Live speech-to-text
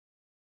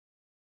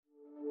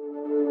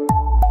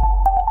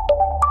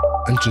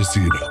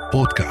الجزيرة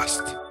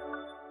بودكاست.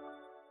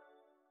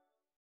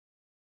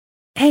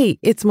 Hey,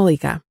 it's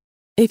Malika.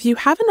 If you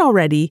haven't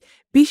already,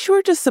 be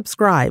sure to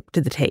subscribe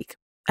to The Take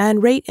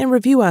and rate and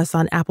review us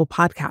on Apple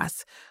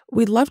Podcasts.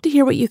 We'd love to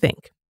hear what you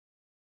think.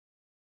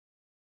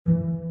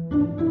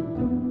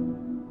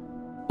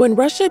 When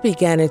Russia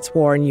began its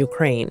war in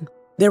Ukraine,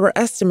 there were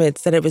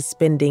estimates that it was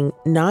spending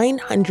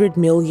 $900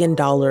 million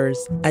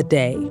a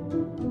day.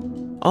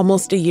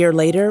 Almost a year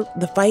later,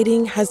 the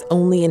fighting has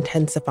only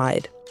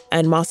intensified,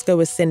 and Moscow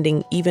is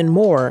sending even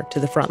more to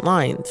the front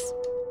lines.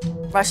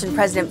 Russian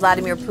President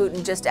Vladimir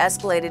Putin just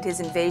escalated his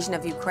invasion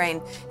of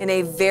Ukraine in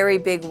a very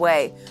big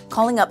way,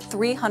 calling up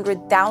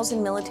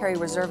 300,000 military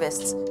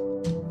reservists.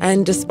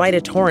 And despite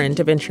a torrent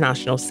of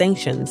international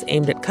sanctions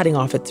aimed at cutting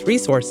off its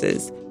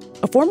resources,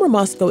 a former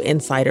Moscow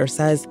insider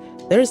says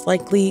there's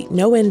likely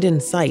no end in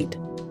sight.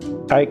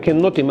 I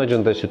cannot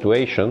imagine the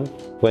situation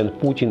when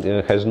Putin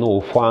has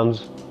no funds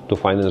to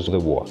finance the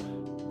war.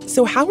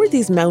 So how are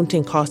these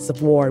mounting costs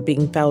of war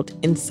being felt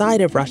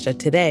inside of Russia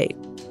today?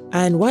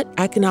 And what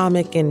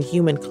economic and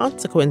human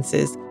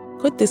consequences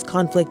could this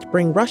conflict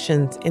bring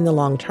Russians in the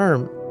long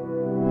term?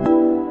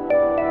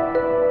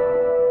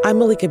 I'm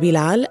Malika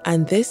Bilal,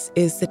 and this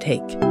is The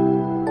Take.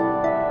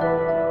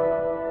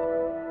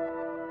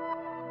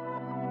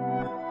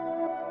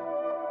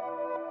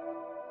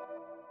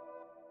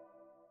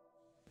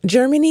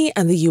 Germany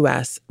and the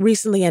U.S.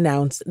 recently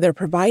announced they're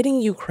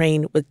providing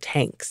Ukraine with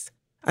tanks,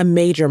 a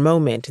major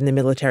moment in the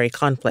military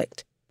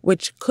conflict,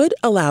 which could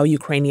allow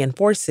Ukrainian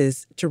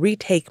forces to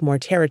retake more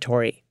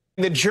territory.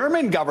 The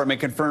German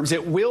government confirms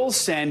it will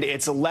send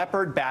its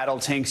Leopard battle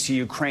tanks to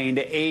Ukraine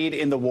to aid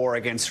in the war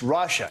against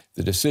Russia.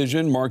 The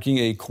decision marking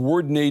a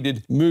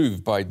coordinated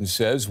move, Biden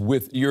says,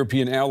 with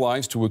European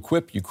allies to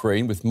equip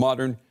Ukraine with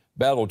modern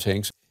battle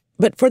tanks.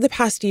 But for the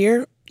past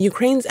year,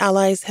 Ukraine's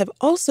allies have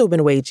also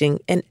been waging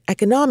an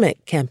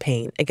economic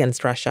campaign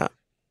against Russia.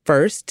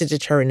 First, to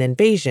deter an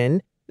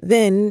invasion,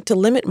 then to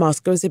limit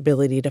Moscow's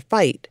ability to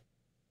fight.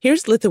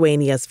 Here's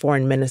Lithuania's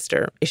foreign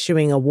minister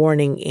issuing a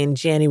warning in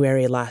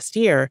January last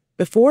year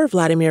before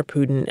Vladimir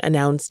Putin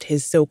announced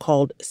his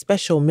so-called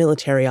special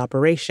military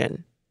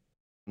operation.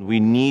 We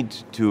need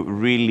to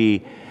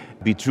really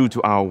be true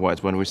to our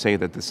words when we say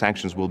that the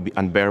sanctions will be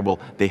unbearable.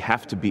 They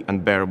have to be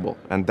unbearable,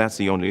 and that's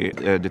the only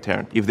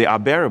deterrent. If they are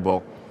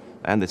bearable,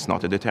 and it's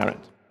not a deterrent.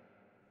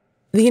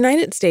 The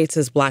United States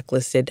has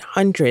blacklisted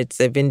hundreds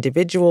of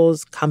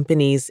individuals,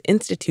 companies,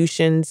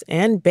 institutions,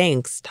 and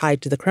banks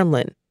tied to the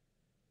Kremlin.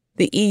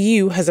 The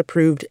EU has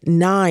approved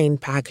 9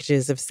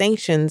 packages of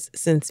sanctions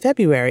since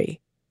February.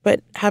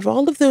 But have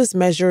all of those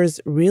measures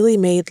really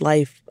made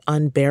life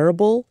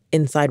unbearable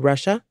inside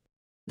Russia?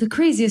 The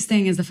craziest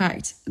thing is the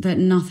fact that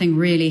nothing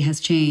really has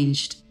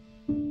changed.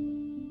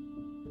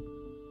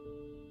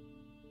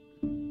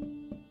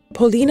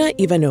 Polina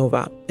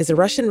Ivanova is a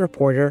Russian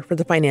reporter for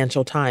the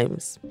Financial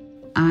Times.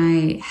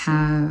 I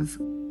have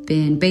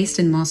been based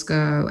in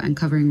Moscow and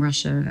covering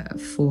Russia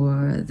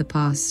for the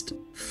past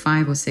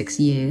 5 or 6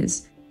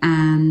 years.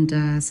 And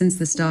since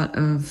the start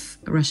of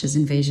Russia's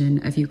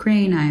invasion of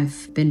Ukraine,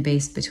 I've been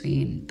based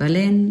between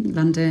Berlin,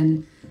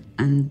 London,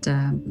 and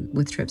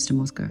with trips to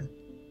Moscow.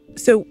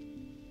 So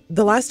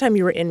the last time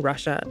you were in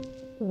Russia,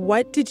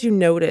 what did you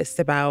notice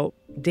about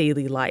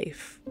daily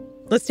life?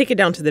 Let's take it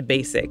down to the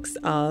basics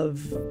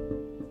of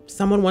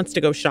someone wants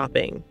to go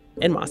shopping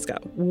in Moscow.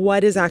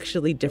 What is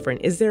actually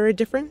different? Is there a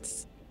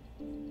difference?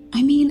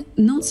 I mean,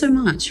 not so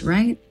much,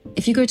 right?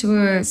 If you go to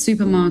a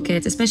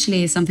supermarket,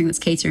 especially something that's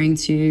catering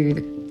to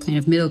the kind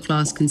of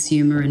middle-class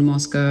consumer in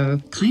Moscow,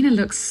 kind of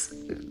looks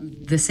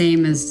the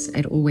same as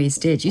it always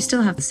did. You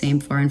still have the same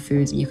foreign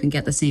foods. You can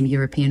get the same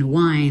European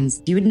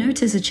wines. You would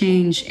notice a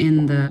change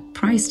in the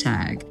price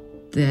tag.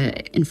 The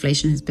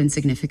inflation has been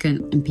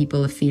significant and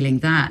people are feeling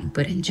that.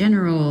 But in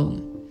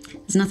general,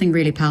 there's nothing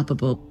really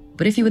palpable.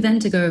 But if you were then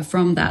to go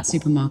from that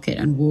supermarket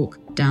and walk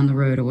down the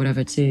road or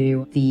whatever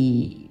to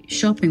the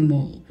shopping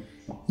mall,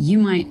 you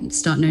might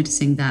start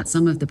noticing that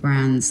some of the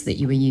brands that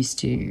you were used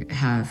to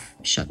have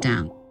shut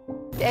down.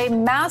 A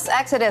mass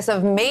exodus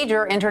of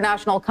major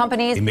international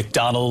companies.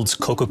 McDonald's,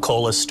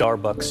 Coca-Cola,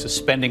 Starbucks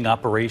suspending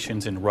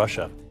operations in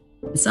Russia.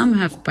 Some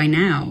have by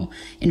now,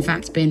 in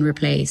fact, been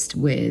replaced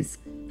with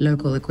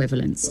local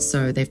equivalents.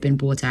 So they've been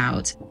bought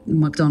out.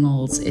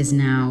 McDonald's is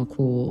now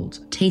called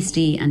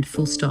Tasty and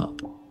Full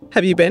Stop.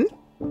 Have you been?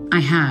 I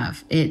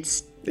have.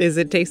 Is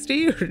it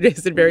tasty or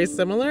is it very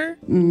similar?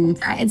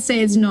 I'd say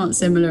it's not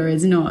similar.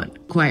 It's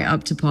not quite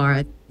up to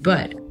par.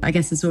 But I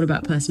guess it's all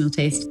about personal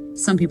taste.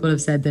 Some people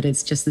have said that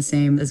it's just the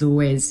same as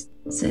always.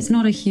 So it's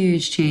not a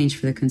huge change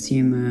for the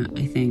consumer,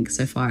 I think,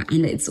 so far.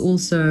 And it's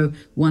also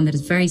one that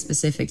is very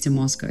specific to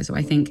Moscow. So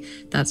I think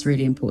that's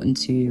really important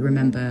to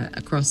remember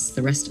across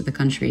the rest of the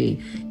country.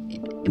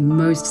 In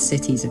most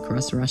cities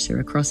across Russia,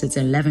 across its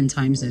 11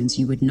 time zones,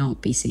 you would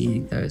not be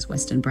seeing those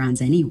Western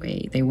brands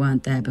anyway. They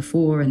weren't there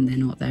before and they're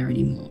not there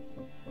anymore.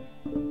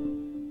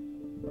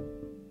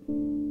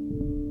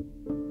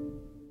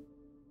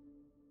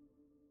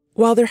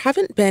 While there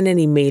haven't been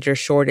any major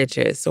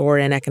shortages or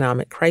an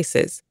economic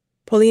crisis,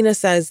 Polina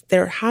says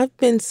there have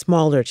been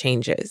smaller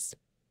changes,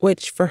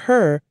 which for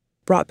her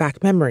brought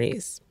back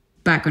memories.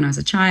 Back when I was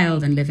a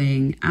child and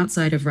living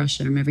outside of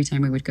Russia, and every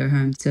time we would go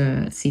home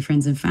to see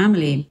friends and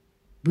family,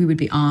 we would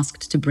be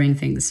asked to bring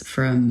things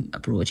from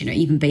abroad,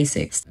 even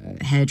basics,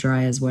 hair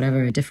dryers,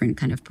 whatever, different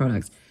kind of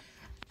products.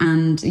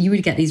 And you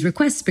would get these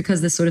requests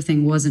because this sort of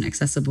thing wasn't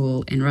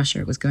accessible in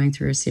Russia. It was going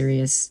through a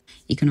serious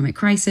economic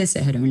crisis.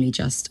 It had only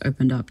just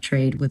opened up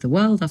trade with the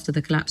world after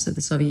the collapse of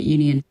the Soviet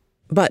Union.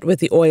 But with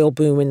the oil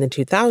boom in the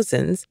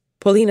 2000s,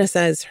 Polina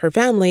says her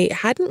family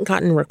hadn't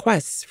gotten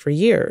requests for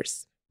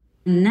years.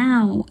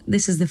 Now,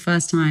 this is the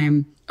first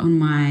time on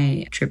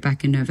my trip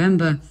back in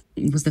November,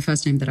 it was the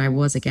first time that I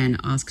was again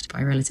asked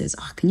by relatives,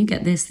 can you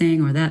get this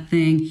thing or that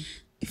thing?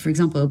 For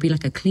example, it'll be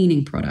like a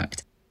cleaning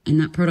product. And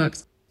that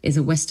product is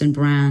a Western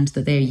brand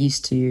that they're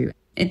used to.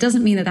 It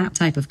doesn't mean that that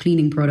type of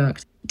cleaning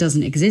product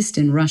doesn't exist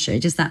in Russia.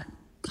 Just that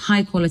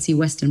high quality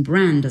Western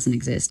brand doesn't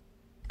exist.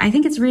 I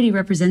think it's really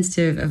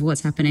representative of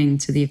what's happening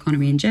to the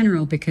economy in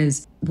general,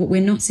 because what we're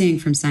not seeing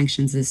from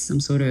sanctions is some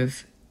sort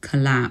of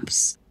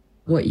collapse.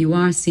 What you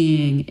are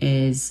seeing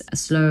is a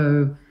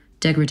slow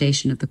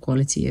degradation of the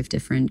quality of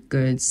different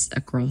goods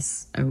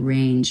across a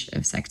range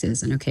of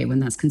sectors. And okay, when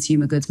that's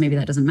consumer goods, maybe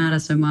that doesn't matter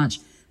so much.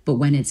 But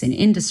when it's in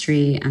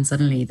industry and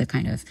suddenly the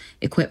kind of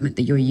equipment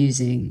that you're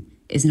using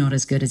is not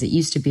as good as it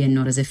used to be and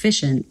not as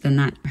efficient, then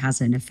that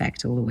has an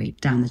effect all the way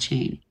down the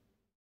chain.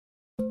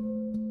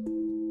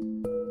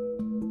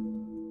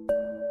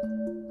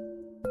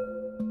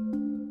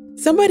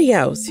 Somebody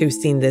else who's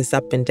seen this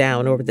up and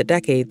down over the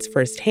decades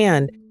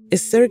firsthand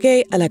is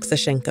Sergei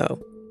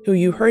Alexashenko, who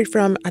you heard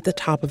from at the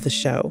top of the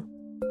show.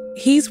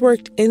 He's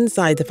worked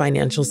inside the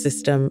financial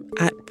system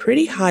at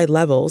pretty high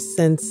levels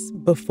since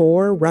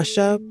before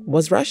Russia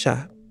was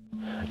Russia.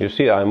 You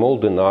see, I'm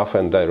old enough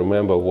and I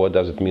remember what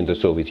does it mean the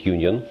Soviet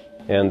Union.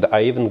 And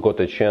I even got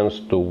a chance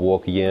to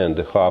work a year and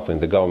a half in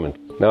the government.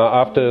 Now,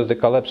 after the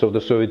collapse of the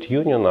Soviet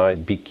Union, I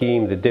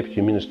became the Deputy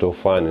Minister of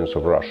Finance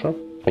of Russia,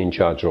 in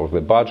charge of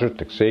the budget,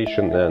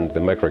 taxation, and the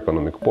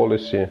macroeconomic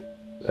policy.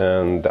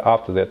 And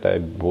after that, I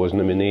was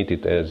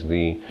nominated as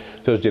the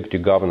first Deputy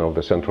Governor of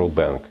the Central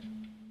Bank.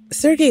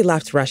 Sergei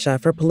left Russia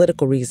for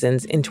political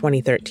reasons in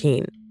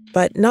 2013,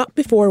 but not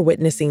before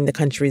witnessing the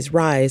country's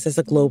rise as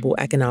a global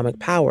economic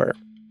power.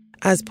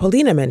 As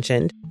Polina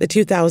mentioned, the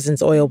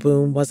 2000s oil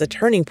boom was a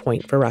turning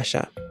point for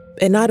Russia.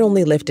 It not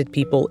only lifted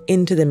people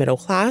into the middle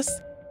class,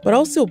 but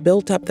also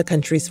built up the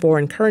country's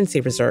foreign currency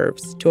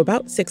reserves to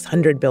about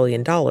 $600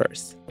 billion.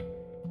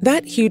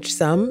 That huge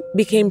sum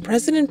became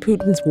President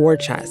Putin's war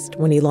chest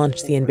when he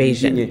launched the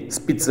invasion.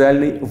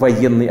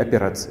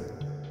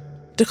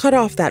 To cut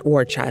off that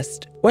war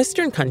chest,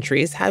 Western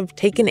countries have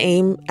taken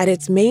aim at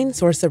its main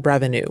source of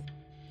revenue,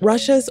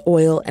 Russia's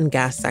oil and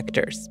gas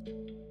sectors.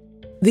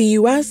 The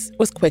U.S.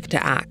 was quick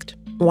to act,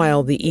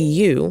 while the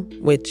EU,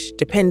 which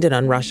depended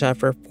on Russia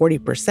for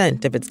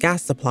 40% of its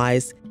gas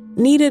supplies,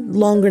 needed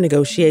longer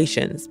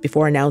negotiations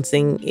before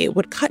announcing it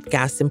would cut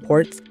gas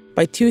imports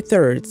by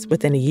 2/3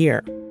 within a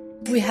year.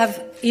 We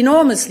have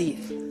enormously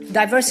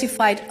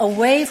diversified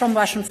away from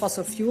Russian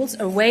fossil fuels,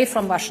 away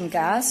from Russian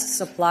gas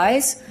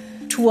supplies,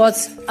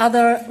 towards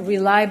other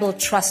reliable,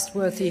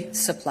 trustworthy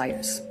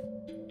suppliers.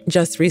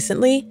 Just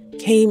recently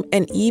came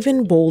an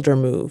even bolder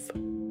move.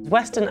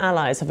 Western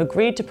allies have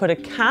agreed to put a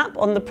cap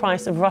on the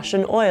price of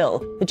Russian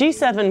oil. The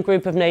G7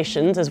 group of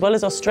nations, as well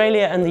as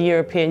Australia and the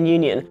European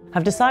Union,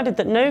 have decided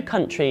that no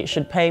country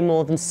should pay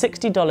more than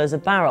 $60 a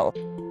barrel.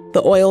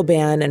 The oil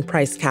ban and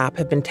price cap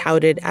have been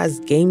touted as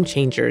game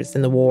changers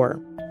in the war.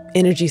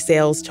 Energy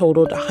sales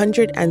totaled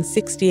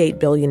 $168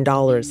 billion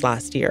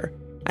last year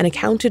and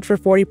accounted for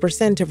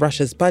 40% of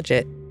Russia's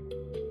budget.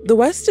 The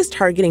West is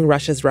targeting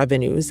Russia's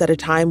revenues at a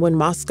time when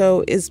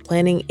Moscow is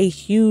planning a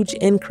huge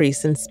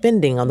increase in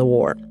spending on the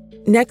war.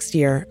 Next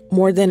year,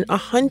 more than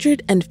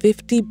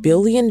 $150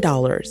 billion,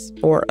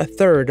 or a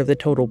third of the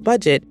total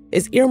budget,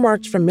 is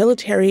earmarked for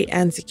military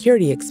and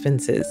security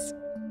expenses.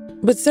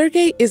 But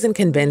Sergei isn't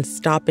convinced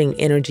stopping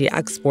energy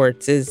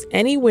exports is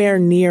anywhere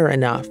near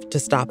enough to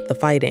stop the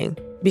fighting,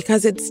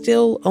 because it's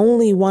still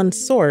only one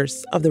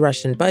source of the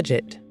Russian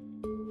budget.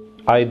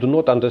 I do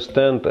not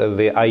understand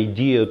the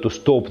idea to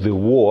stop the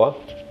war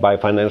by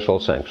financial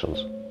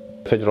sanctions.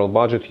 The federal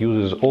budget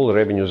uses all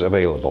revenues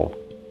available,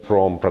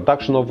 from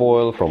production of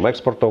oil, from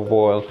export of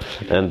oil,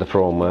 and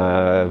from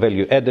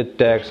value-added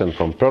tax, and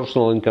from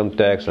personal income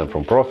tax, and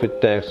from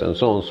profit tax, and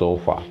so on and so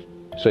forth.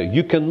 So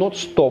you cannot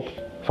stop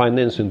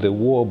financing the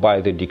war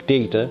by the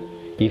dictator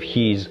if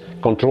he's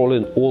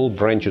controlling all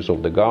branches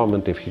of the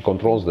government, if he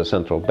controls the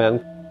central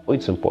bank.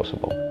 It's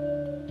impossible.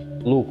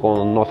 Look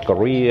on North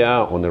Korea,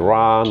 on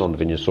Iran, on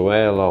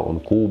Venezuela,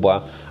 on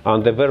Cuba,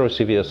 under very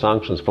severe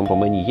sanctions for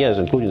many years,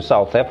 including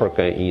South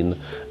Africa in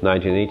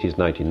 1980s,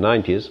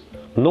 1990s.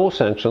 No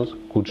sanctions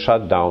could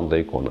shut down the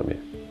economy.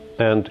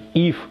 And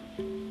if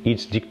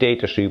its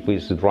dictatorship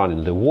is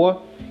running the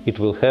war, it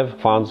will have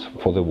funds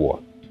for the war.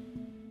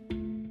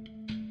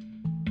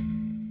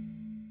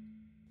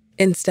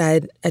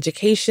 Instead,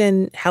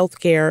 education,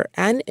 healthcare,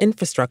 and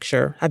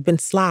infrastructure have been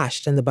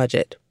slashed in the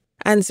budget.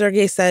 And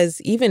Sergei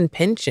says even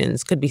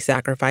pensions could be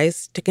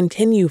sacrificed to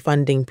continue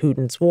funding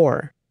Putin's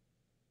war.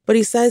 But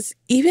he says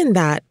even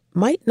that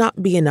might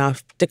not be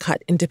enough to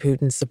cut into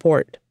Putin's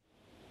support.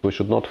 We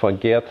should not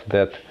forget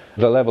that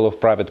the level of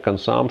private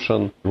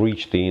consumption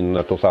reached in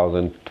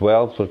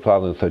 2012 to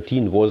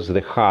 2013 was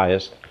the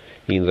highest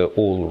in the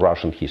whole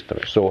Russian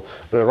history. So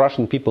the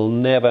Russian people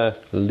never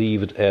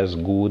lived as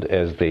good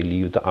as they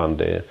lived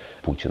under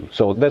Putin.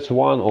 So that's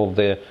one of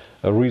the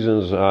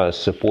reasons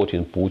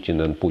supporting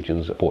Putin and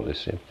Putin's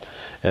policy.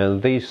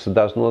 And this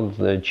does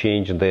not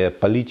change the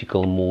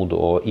political mood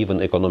or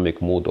even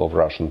economic mood of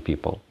Russian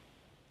people.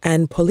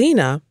 And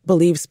Polina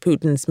believes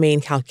Putin's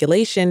main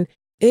calculation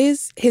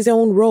is his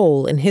own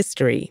role in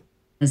history.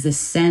 There's this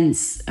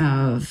sense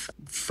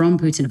from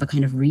Putin of a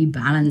kind of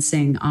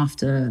rebalancing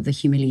after the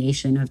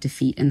humiliation of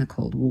defeat in the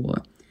Cold War.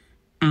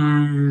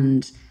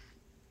 And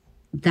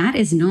that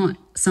is not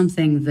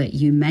something that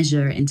you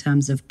measure in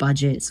terms of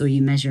budgets or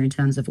you measure in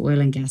terms of oil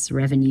and gas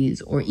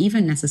revenues or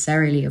even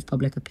necessarily of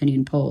public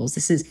opinion polls.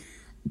 This is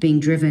being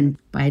driven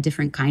by a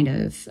different kind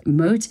of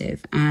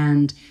motive.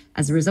 And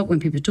as a result, when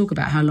people talk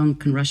about how long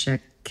can Russia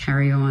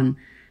carry on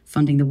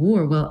funding the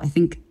war, well, I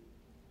think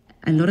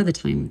a lot of the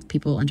time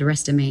people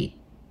underestimate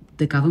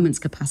the government's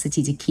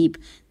capacity to keep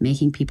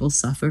making people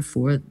suffer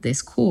for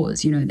this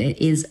cause. You know, there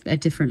is a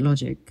different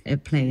logic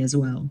at play as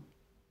well.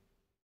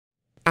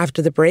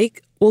 After the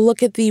break, we'll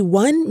look at the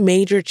one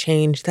major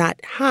change that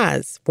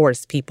has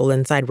forced people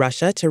inside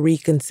Russia to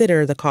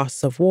reconsider the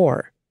costs of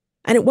war.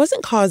 And it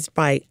wasn't caused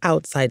by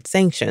outside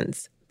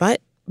sanctions,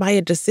 but by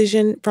a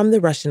decision from the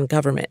Russian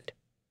government.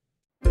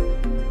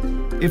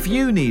 If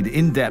you need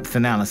in-depth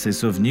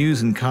analysis of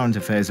news and current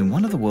affairs in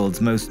one of the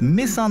world's most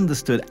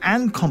misunderstood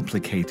and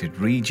complicated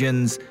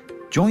regions,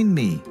 join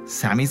me,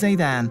 Sami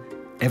Zaidan,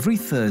 every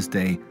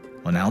Thursday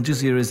on Al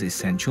Jazeera's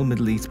Essential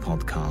Middle East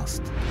podcast.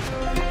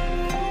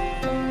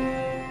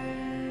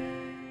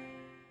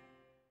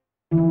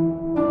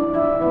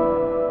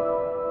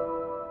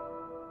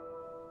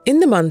 In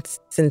the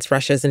months since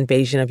Russia's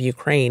invasion of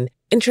Ukraine,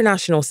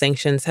 international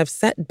sanctions have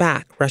set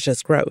back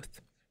Russia's growth,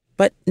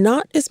 but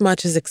not as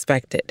much as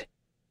expected.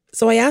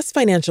 So I asked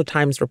Financial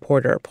Times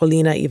reporter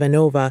Polina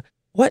Ivanova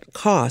what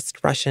cost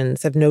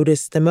Russians have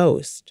noticed the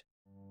most.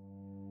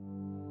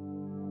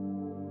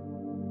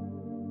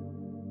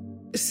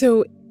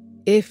 So,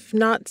 if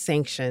not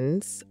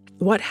sanctions,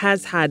 what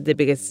has had the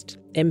biggest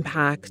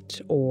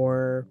impact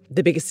or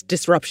the biggest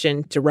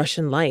disruption to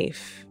Russian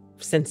life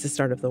since the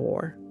start of the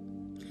war?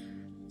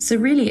 So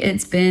really,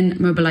 it's been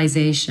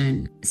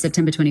mobilization.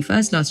 September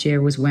 21st last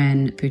year was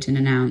when Putin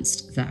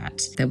announced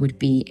that there would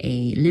be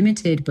a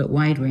limited but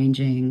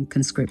wide-ranging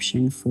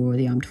conscription for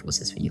the armed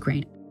forces for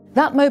Ukraine.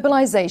 That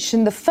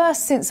mobilization, the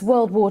first since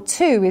World War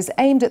II, is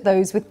aimed at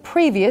those with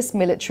previous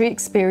military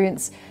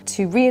experience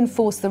to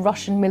reinforce the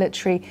Russian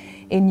military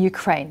in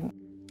Ukraine.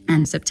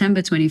 And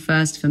September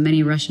 21st for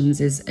many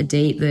Russians is a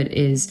date that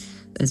is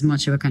as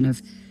much of a kind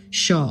of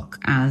shock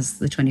as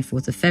the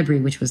 24th of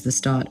February, which was the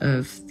start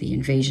of the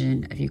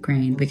invasion of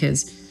Ukraine,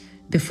 because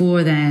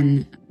before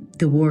then,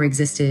 the war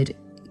existed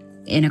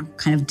in a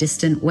kind of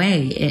distant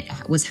way. It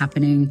was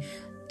happening,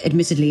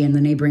 admittedly, in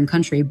the neighboring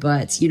country,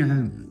 but, you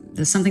know,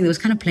 there's something that was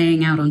kind of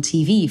playing out on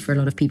TV for a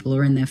lot of people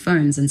or in their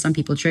phones, and some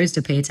people chose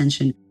to pay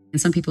attention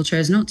and some people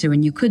chose not to,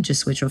 and you could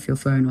just switch off your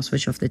phone or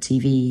switch off the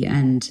TV,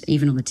 and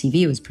even on the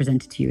TV it was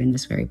presented to you in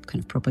this very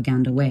kind of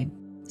propaganda way.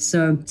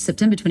 So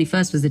September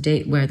 21st was the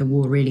date where the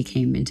war really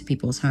came into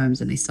people's homes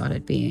and they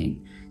started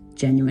being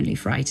genuinely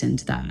frightened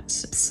that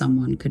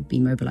someone could be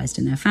mobilized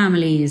in their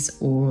families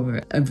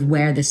or of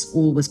where this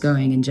all was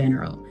going in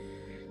general.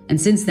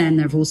 And since then,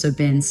 there have also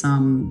been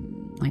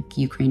some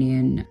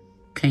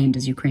claimed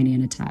as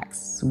Ukrainian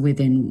attacks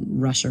within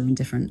Russia and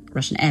different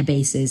Russian air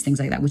bases, things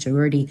like that, which are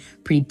already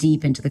pretty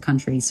deep into the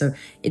country. So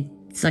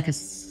it's like a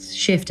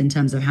shift in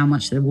terms of how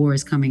much the war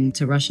is coming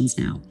to Russians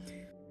now.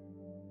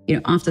 You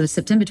know, after the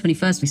September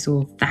 21st, we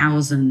saw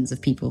thousands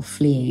of people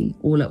fleeing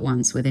all at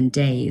once within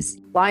days.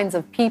 Lines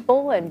of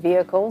people and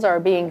vehicles are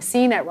being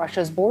seen at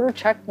Russia's border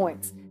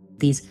checkpoints.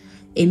 These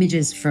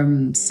images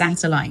from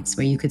satellites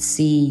where you could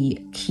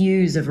see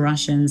queues of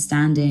Russians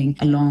standing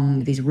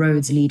along these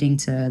roads leading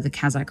to the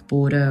Kazakh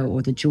border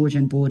or the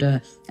Georgian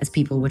border as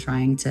people were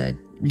trying to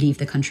leave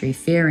the country,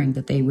 fearing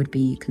that they would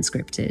be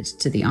conscripted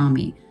to the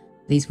army.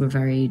 These were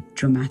very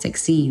dramatic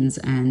scenes,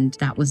 and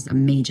that was a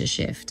major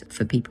shift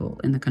for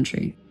people in the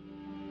country.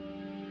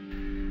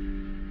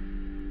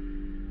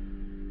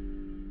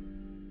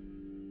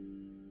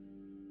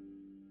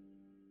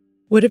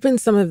 What have been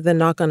some of the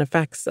knock-on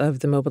effects of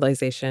the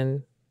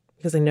mobilization?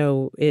 Because I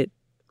know it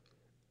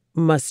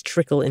must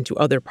trickle into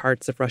other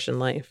parts of Russian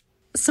life.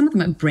 Some of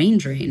them are brain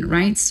drain,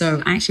 right?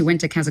 So I actually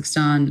went to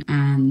Kazakhstan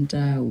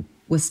and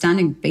was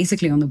standing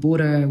basically on the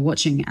border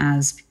watching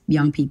as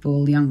young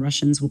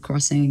Russians were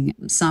crossing.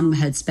 Some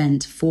had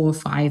spent 4 or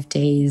 5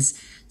 days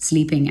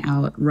sleeping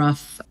out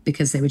rough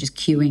because they were just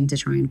queuing to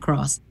try and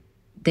cross.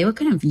 They were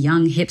kind of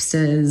young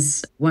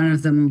hipsters. One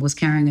of them was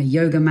carrying a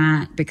yoga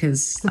mat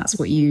because that's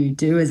what you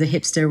do as a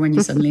hipster when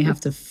you suddenly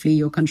have to flee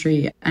your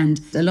country.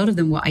 And a lot of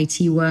them were IT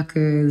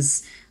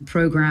workers,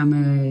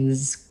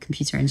 programmers,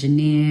 computer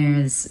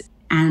engineers.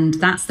 And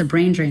that's the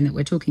brain drain that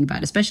we're talking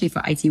about, especially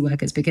for IT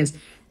workers, because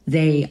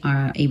they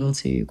are able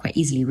to quite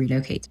easily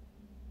relocate.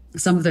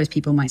 Some of those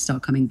people might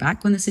start coming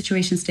back when the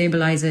situation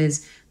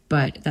stabilizes,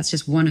 but that's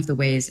just one of the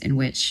ways in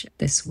which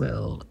this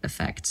will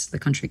affect the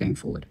country going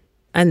forward.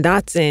 And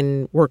that's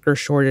in worker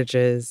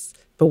shortages.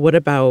 But what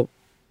about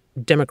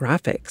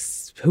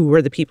demographics? Who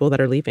are the people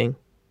that are leaving?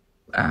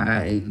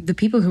 The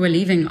people who are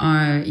leaving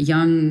are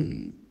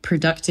young,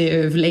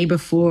 productive labor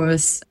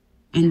force,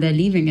 and they're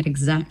leaving at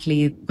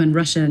exactly when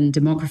Russian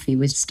demography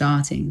was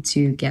starting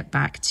to get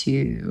back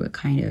to a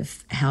kind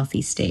of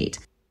healthy state.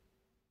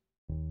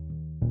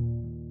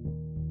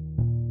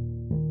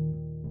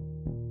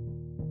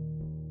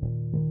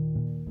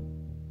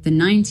 The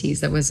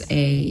 90s, there was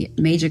a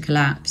major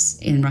collapse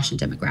in Russian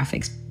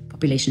demographics.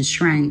 Population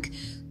shrank,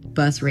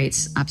 birth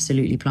rates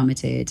absolutely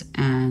plummeted,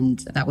 and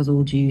that was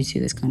all due to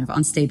this kind of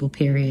unstable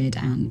period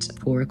and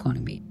poor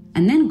economy.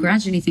 And then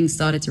gradually things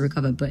started to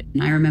recover. But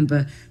I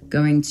remember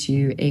going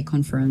to a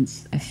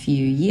conference a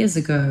few years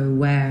ago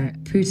where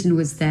Putin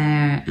was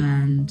there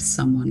and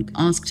someone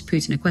asked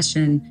Putin a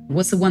question,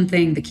 what's the one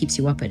thing that keeps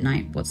you up at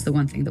night? What's the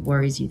one thing that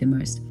worries you the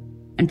most?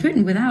 And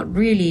Putin, without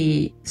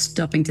really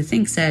stopping to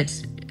think, said,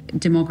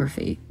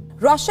 demography.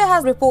 Russia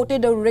has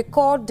reported a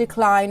record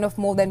decline of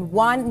more than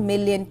 1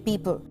 million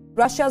people.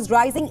 Russia's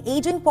rising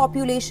aging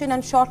population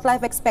and short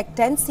life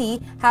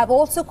expectancy have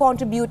also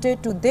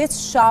contributed to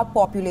this sharp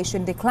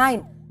population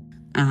decline.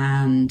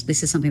 And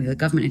this is something that the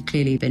government had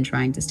clearly been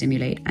trying to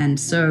stimulate. And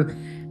so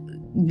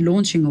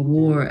launching a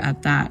war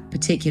at that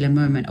particular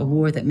moment, a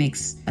war that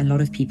makes a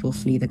lot of people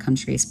flee the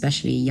country,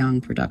 especially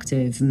young,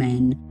 productive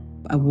men,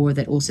 a war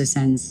that also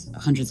sends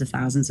hundreds of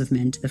thousands of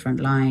men to the front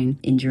line,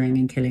 injuring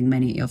and killing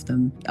many of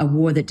them. A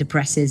war that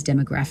depresses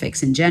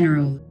demographics in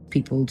general.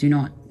 People do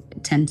not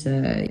tend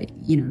to,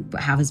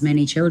 have as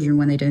many children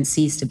when they don't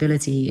see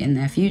stability in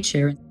their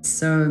future.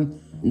 So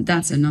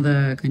that's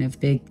another kind of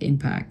big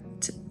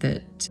impact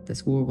that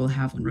this war will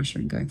have on Russia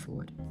going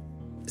forward.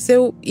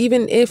 So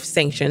even if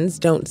sanctions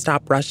don't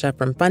stop Russia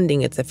from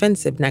funding its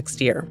offensive next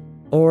year,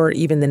 or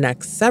even the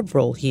next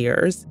several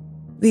years,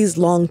 these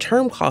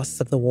long-term costs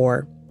of the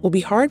war will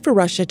be hard for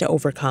Russia to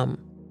overcome.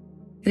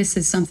 This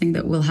is something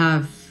that will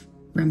have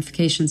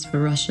ramifications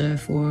for Russia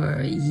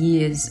for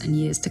years and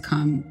years to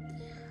come.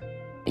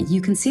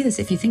 You can see this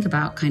if you think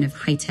about kind of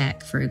high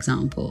tech, for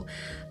example.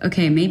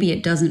 Okay, maybe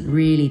it doesn't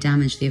really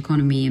damage the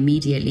economy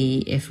immediately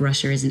if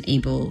Russia isn't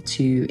able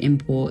to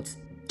import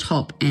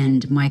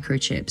top-end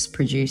microchips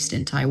produced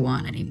in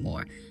Taiwan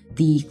anymore,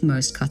 the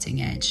most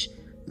cutting-edge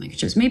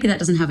microchips. Maybe that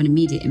doesn't have an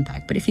immediate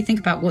impact, but if you think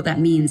about what that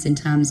means in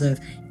terms of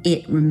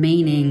it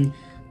remaining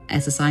a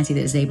society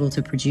that is able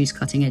to produce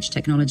cutting-edge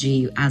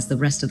technology as the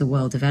rest of the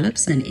world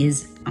develops and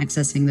is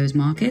accessing those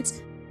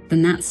markets,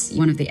 then that's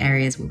one of the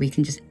areas where we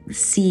can just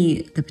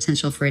see the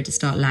potential for it to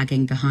start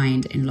lagging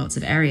behind in lots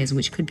of areas,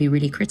 which could be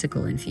really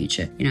critical in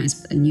future.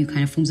 As new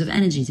kind of forms of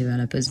energy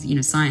develop, as,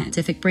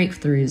 scientific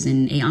breakthroughs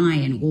in AI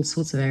and all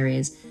sorts of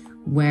areas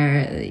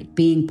where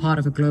being part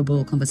of a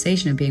global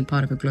conversation and being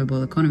part of a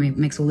global economy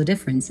makes all the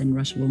difference, and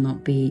Russia will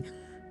not be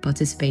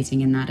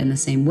participating in that in the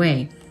same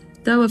way.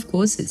 Though, of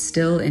course, it's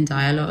still in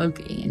dialogue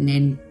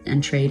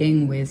and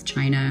trading with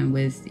China,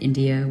 with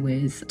India,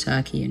 with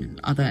Turkey and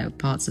other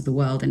parts of the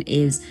world, and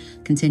is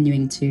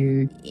continuing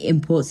to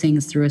import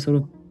things through a sort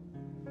of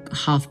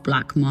half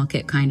black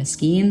market kind of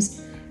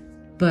schemes.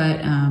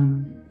 But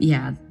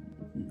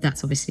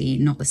that's obviously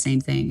not the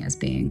same thing as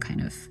being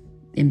kind of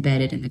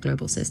embedded in the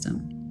global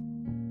system.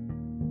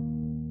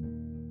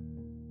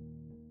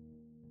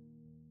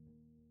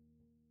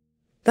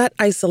 That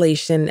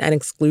isolation and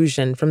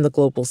exclusion from the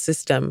global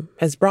system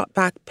has brought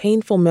back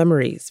painful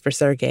memories for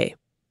Sergei.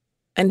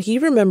 And he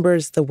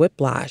remembers the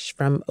whiplash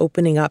from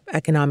opening up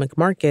economic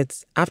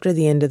markets after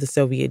the end of the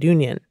Soviet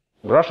Union.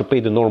 Russia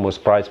paid enormous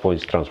price for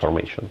its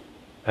transformation.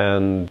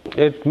 And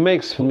it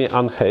makes me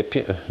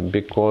unhappy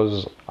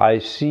because I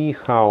see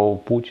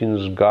how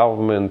Putin's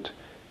government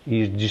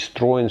is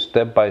destroying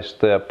step by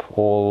step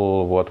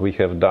all what we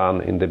have done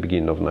in the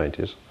beginning of the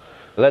 90s.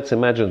 Let's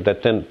imagine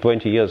that 10,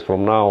 20 years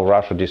from now,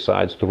 Russia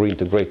decides to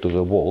reintegrate to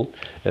the world.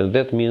 And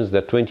that means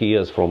that 20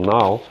 years from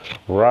now,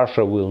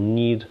 Russia will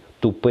need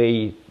to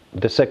pay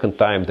the second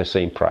time the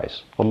same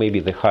price, or maybe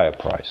the higher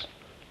price,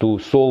 to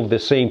solve the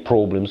same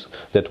problems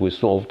that we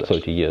solved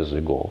 30 years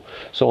ago.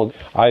 So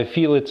I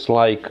feel it's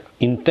like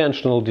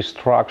intentional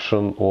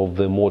destruction of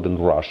the modern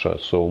Russia.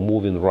 So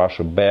moving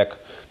Russia back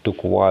to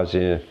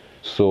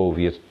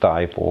quasi-Soviet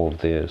type of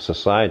the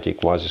society,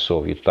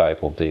 quasi-Soviet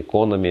type of the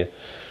economy.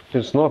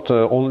 It's not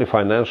only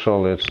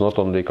financial, it's not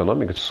only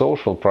economic, it's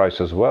social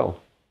price as well.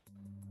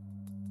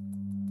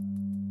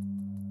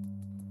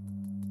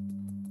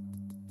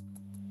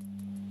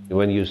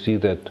 When you see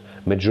that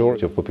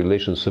majority of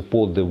population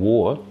support the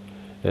war,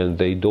 and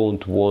they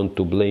don't want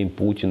to blame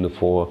Putin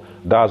for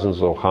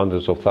dozens or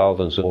hundreds of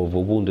thousands of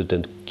wounded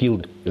and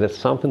killed. That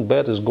something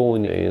bad is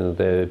going in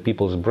the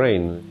people's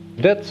brain.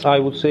 That, I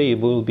would say,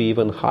 will be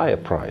even higher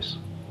price.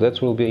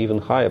 That will be even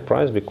higher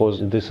price because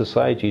the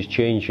society is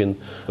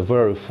changing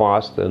very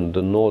fast and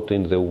not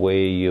in the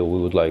way we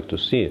would like to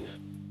see.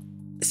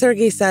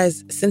 Sergei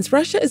says since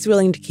Russia is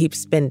willing to keep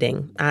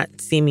spending at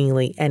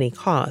seemingly any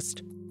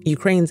cost,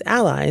 Ukraine's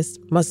allies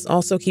must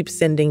also keep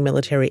sending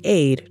military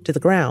aid to the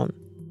ground.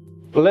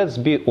 Let's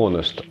be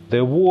honest.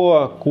 The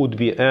war could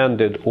be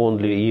ended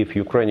only if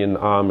Ukrainian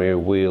army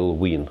will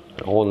win,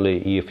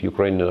 only if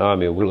Ukrainian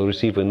army will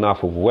receive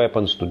enough of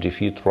weapons to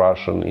defeat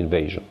Russian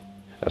invasion.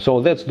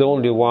 So that's the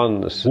only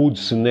one good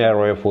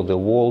scenario for the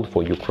world,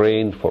 for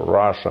Ukraine, for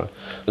Russia.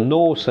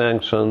 No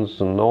sanctions,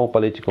 no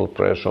political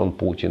pressure on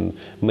Putin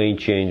may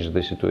change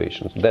the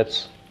situation.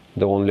 That's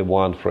the only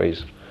one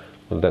phrase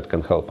that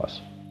can help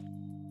us.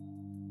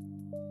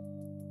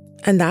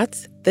 And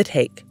that's The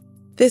Take.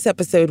 This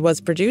episode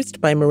was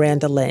produced by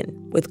Miranda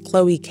Lynn with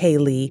Chloe K.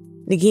 Lee,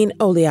 Negin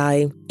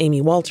Oliai,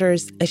 Amy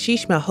Walters,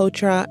 Ashish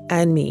Malhotra,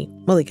 and me,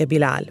 Malika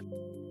Bilal.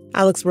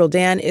 Alex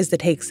Roldan is The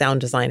Take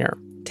sound designer.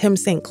 Tim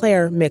St.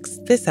 Clair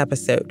mixed this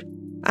episode.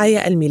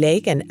 Aya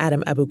El-Mileik and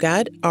Adam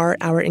Abugad are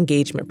our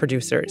engagement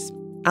producers.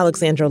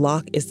 Alexandra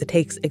Locke is The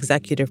Take's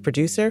executive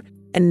producer,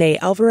 and Ney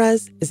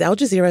Alvarez is Al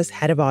Jazeera's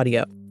head of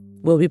audio.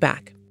 We'll be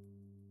back.